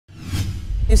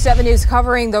7 News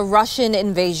covering the Russian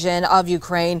invasion of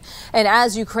Ukraine. And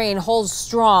as Ukraine holds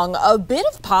strong, a bit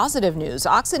of positive news.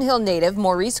 Oxon Hill native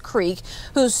Maurice,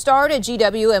 who starred at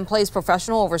GW and plays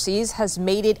professional overseas, has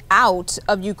made it out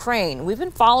of Ukraine. We've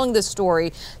been following this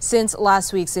story since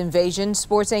last week's invasion.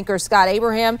 Sports anchor Scott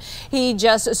Abraham, he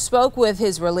just spoke with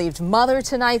his relieved mother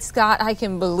tonight. Scott, I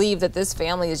can believe that this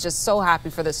family is just so happy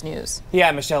for this news.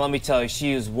 Yeah, Michelle, let me tell you,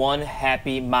 she is one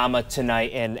happy mama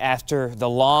tonight. And after the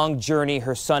long journey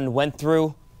her son went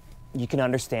through, you can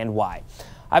understand why.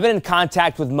 I've been in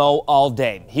contact with Mo all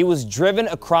day. He was driven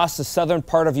across the southern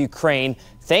part of Ukraine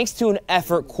thanks to an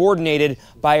effort coordinated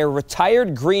by a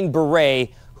retired Green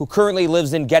Beret who currently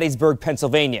lives in Gettysburg,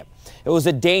 Pennsylvania. It was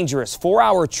a dangerous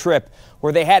 4-hour trip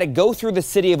where they had to go through the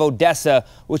city of Odessa,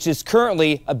 which is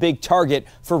currently a big target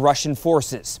for Russian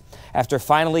forces. After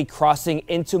finally crossing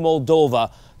into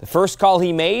Moldova, the first call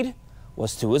he made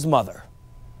was to his mother.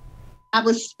 I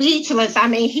was speechless. I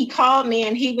mean, he called me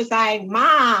and he was like,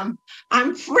 "Mom,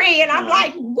 I'm free." And I'm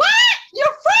like, "What? You're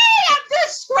free?" I'm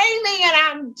just screaming and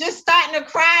I'm just starting to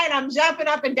cry and I'm jumping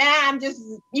up and down. I'm just,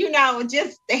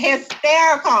 just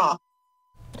hysterical.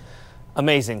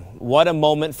 Amazing. What a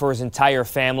moment for his entire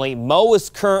family. Mo is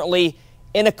currently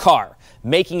in a car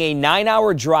making a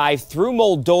 9-hour drive through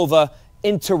Moldova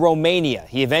into Romania.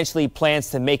 He eventually plans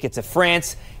to make it to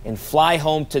France and fly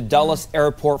home to Dulles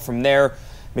Airport from there.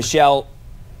 Michelle,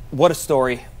 what a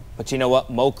story. But you know what?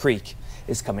 Mo Creek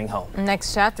is coming home.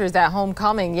 Next chapter is that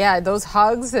homecoming. Yeah, those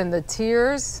hugs and the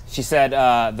tears. She said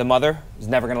the mother is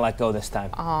never going to let go this time.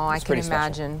 Oh, I can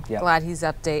imagine. Yep. Glad he's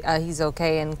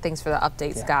okay, and thanks for the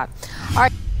update, Scott. All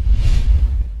right.